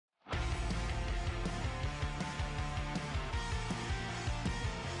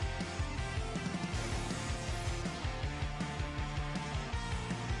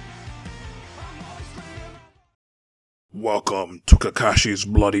Welcome to Kakashi's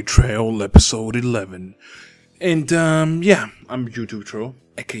Bloody Trail, Episode 11. And, yeah, I'm YouTube Troll,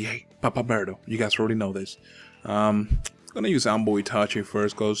 aka Papa Berto. You guys already know this. Gonna use Ambo Itachi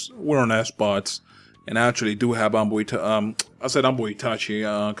first, because we're on S-Bots. And I actually do have Ambo Itachi, I said Ambo Itachi,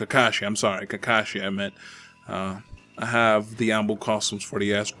 Kakashi, I'm sorry, Kakashi, I meant. I have the Ambo costumes for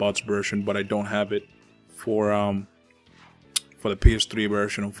the S-Bots version, but I don't have it for the PS3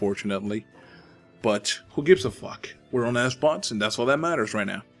 version, unfortunately. But who gives a fuck? We're on S-Bots, and that's all that matters right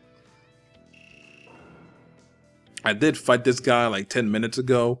now. I did fight this guy like 10 minutes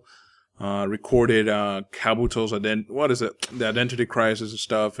ago. Recorded Kabuto's the identity crisis and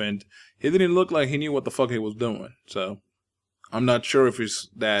stuff, and he didn't look like he knew what the fuck he was doing. So I'm not sure if it's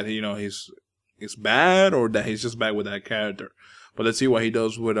that he's bad or that he's just bad with that character. But let's see what he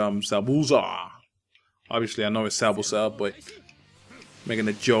does with Sabuza. Obviously, I know it's Sabuza, but making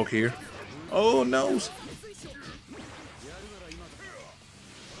a joke here. Oh no!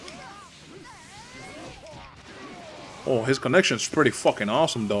 Oh, his connection's pretty fucking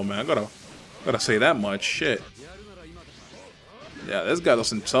awesome though, man. I gotta say that much. Shit. Yeah, this guy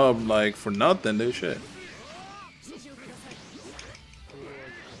doesn't sub like for nothing, dude. Shit.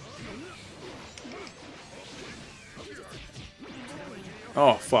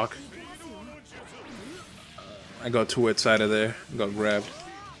 Oh fuck. I got too excited there. Got grabbed.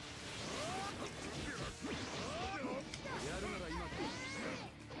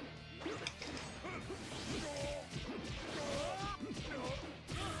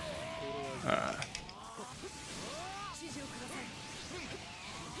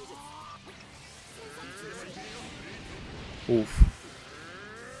 Oof.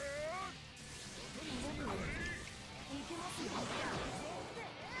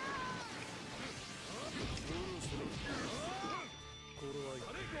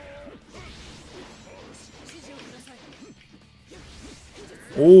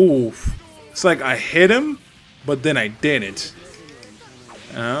 Oof. It's like I hit him, but then I didn't.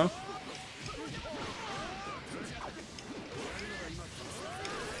 You know?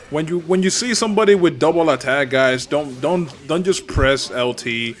 When you see somebody with double attack, guys, don't just press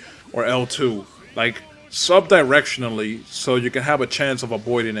LT or L2. Like sub-directionally, so you can have a chance of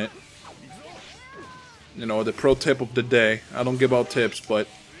avoiding it. You know, the pro tip of the day. I don't give out tips, but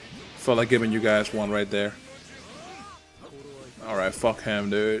felt like giving you guys one right there. Alright, fuck him,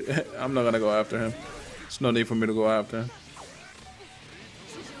 dude. I'm not gonna go after him. There's no need for me to go after him.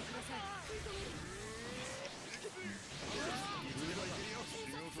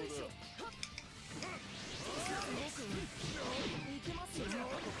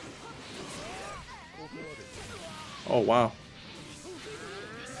 Oh, wow.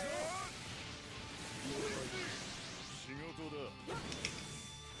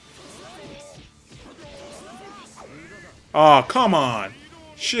 Oh, come on.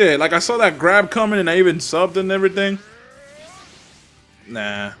 Shit, like I saw that grab coming and I even subbed and everything.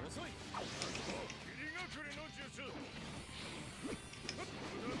 Nah.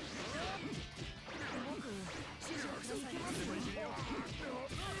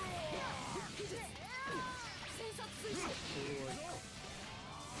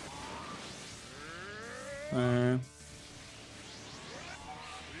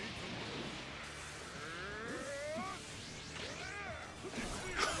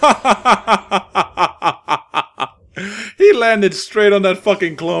 He landed straight on that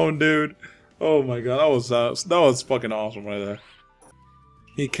fucking clone, dude. Oh my god, that was fucking awesome right there.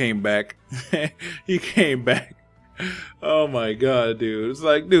 He came back. He came back. Oh my god, dude. It's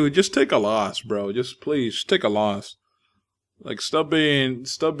like, dude, just take a loss, bro. Just please take a loss. Like stop being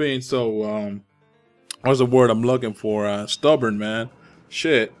so what's the word I'm looking for? Stubborn, man.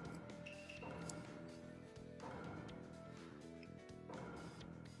 Shit.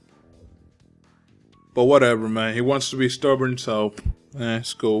 But whatever, man. He wants to be stubborn, so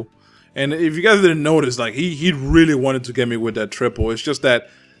it's cool. And if you guys didn't notice, like he really wanted to get me with that triple. It's just that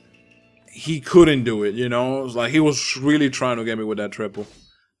he couldn't do it, you know? It was like he was really trying to get me with that triple.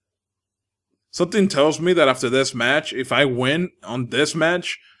 Something tells me that after this match, if I win on this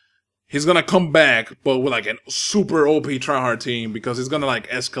match, he's gonna come back, but with like a super OP tryhard team, because he's gonna like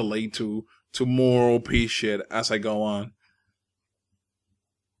escalate to more OP shit as I go on.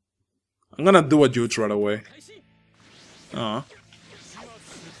 I'm gonna do a jutsu right away. I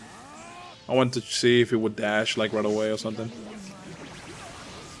want to see if it would dash like right away or something.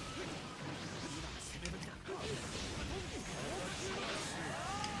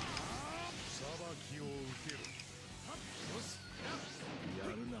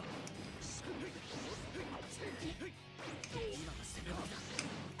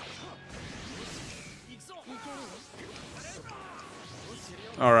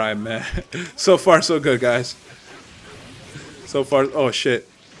 Alright, man. So far, so good, guys. So far. Oh, shit.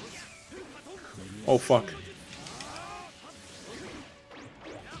 Oh, fuck.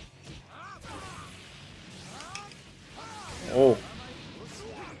 Oh.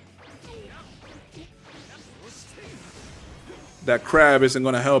 That crab isn't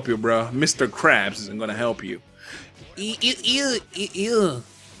gonna help you, bro. Mr. Krabs isn't gonna help you. He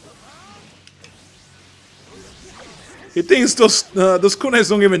thinks those kunais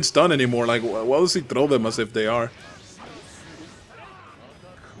don't even stun anymore. Like, why does he throw them as if they are?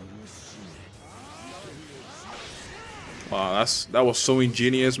 Wow, that was so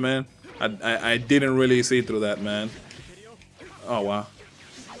ingenious, man. I didn't really see through that, man. Oh wow.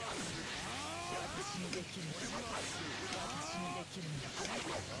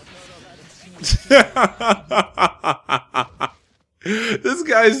 This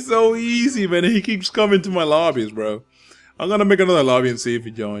guy's so easy, man. He keeps coming to my lobbies, bro. I'm gonna make another lobby and see if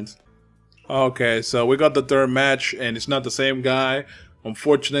he joins. Okay, so we got the third match, and it's not the same guy.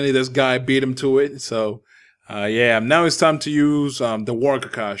 Unfortunately, this guy beat him to it. So, yeah, now it's time to use the War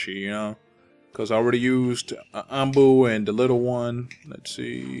Kakashi, you know, because I already used Ambu and the little one. Let's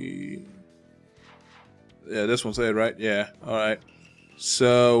see. Yeah, this one's it, right? Yeah. All right.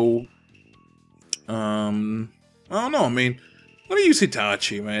 So, I don't know. I mean, I'm gonna use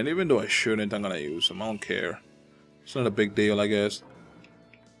Itachi, man. Even though I shouldn't, I'm gonna use him. I don't care. It's not a big deal, I guess.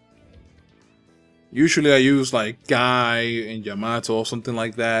 Usually I use like Guy and Yamato or something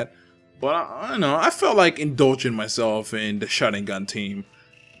like that. But I don't know, I felt like indulging myself in the Sharingan team.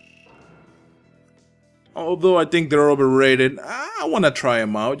 Although I think they're overrated, I want to try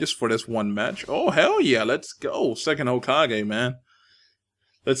them out just for this one match. Oh, hell yeah, let's go. Second Hokage, man.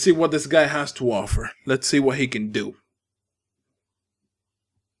 Let's see what this guy has to offer. Let's see what he can do.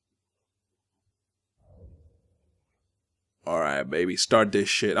 Alright, baby, start this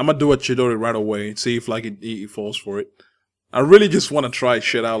shit. I'm gonna do a Chidori right away and see if like he falls for it. I really just want to try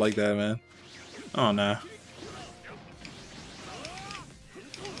shit out like that, man. Oh, nah.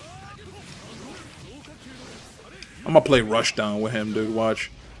 I'm gonna play Rushdown with him, dude,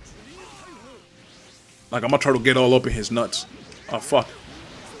 watch. Like, I'm gonna try to get all up in his nuts. Oh, fuck.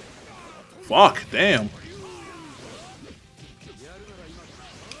 Fuck, damn.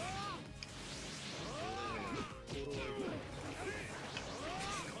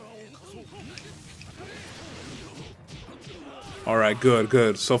 Alright, good,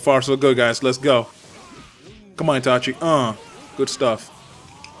 good. So far, so good, guys. Let's go. Come on, Itachi. Good stuff.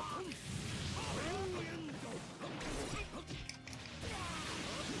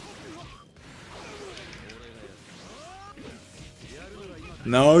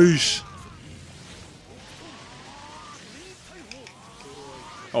 Nice.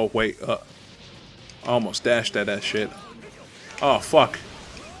 Oh, wait. I almost dashed at that shit. Oh, fuck.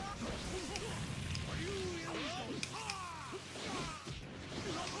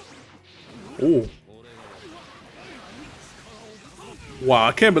 Ooh. Wow,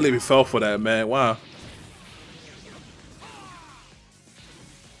 I can't believe he fell for that, man. Wow.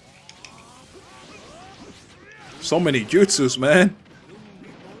 So many jutsus, man.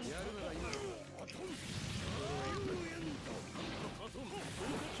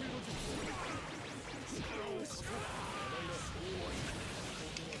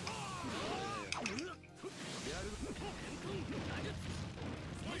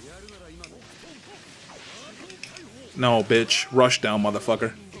 No, bitch. Rush down,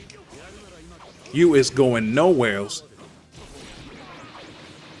 motherfucker. You is going nowhere else.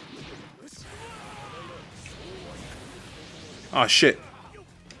 Oh, shit.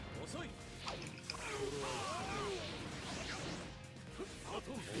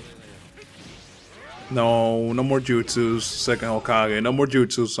 No, no more jutsus, second Hokage. No more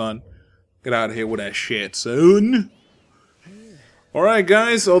jutsu, son. Get out of here with that shit, son. Alright,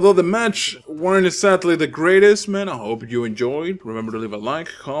 guys, although the match weren't sadly the greatest, man, I hope you enjoyed. Remember to leave a like,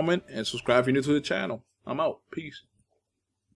 comment, and subscribe if you're new to the channel. I'm out. Peace.